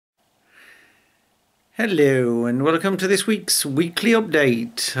Hello and welcome to this week's weekly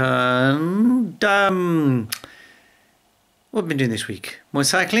update. What have I been doing this week? More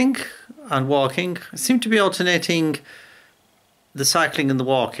cycling and walking. I seem to be alternating the cycling and the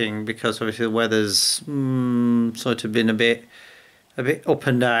walking because obviously the weather's sort of been a bit up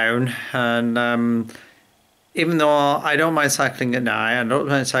and down. And even though I don't mind cycling at night, I don't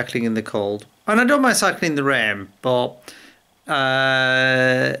mind cycling in the cold, and I don't mind cycling in the rain, but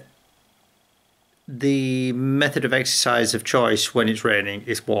the method of exercise of choice when it's raining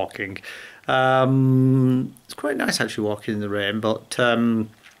is walking. It's quite nice actually walking in the rain, but I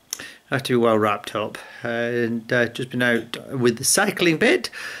have to be well wrapped up. And just been out with the cycling bit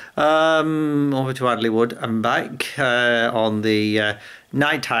over to Adley Wood and back on the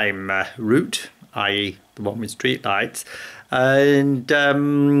nighttime route, i.e. the one with street lights. And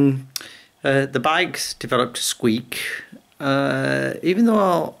the bike's developed a squeak. Even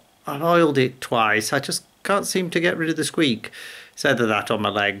though I've oiled it twice, I just can't seem to get rid of the squeak. It's either that or my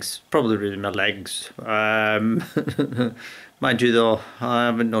legs, probably really my legs. Mind you though, I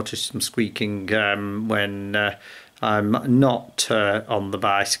haven't noticed some squeaking when I'm not on the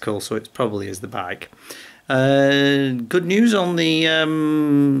bicycle, so it probably is the bike. Good news on the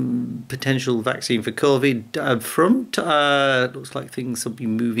potential vaccine for COVID front. Looks like things will be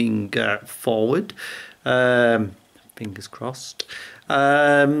moving forward. Fingers crossed.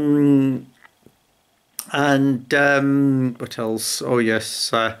 And what else? Oh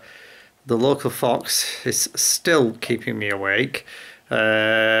yes, the local fox is still keeping me awake.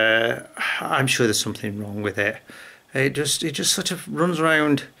 I'm sure there's something wrong with it. It just sort of runs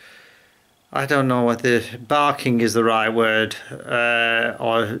around. I don't know whether barking is the right word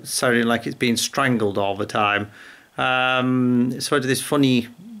or sounding like it's being strangled all the time. It's sort of this funny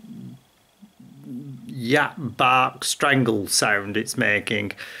yap bark strangle sound it's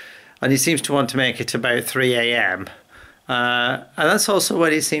making, and it seems to want to make it about 3 a.m. And that's also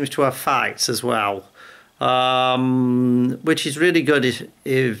when it seems to have fights as well, which is really good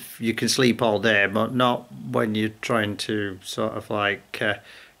if you can sleep all day, but not when you're trying to sort of like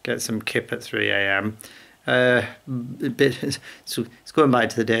get some kip at 3 a.m. So it's going back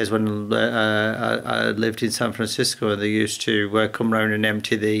to the days when I lived in San Francisco and they used to come round and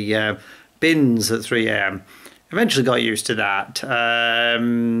empty the bins at 3 a.m. Eventually got used to that, so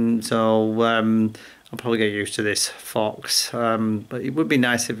I'll probably get used to this fox, but it would be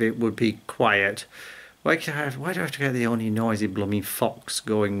nice if it would be quiet. Why do I have to get the only noisy blooming fox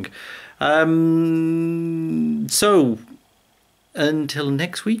going? So until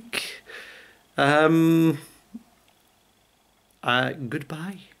next week, goodbye.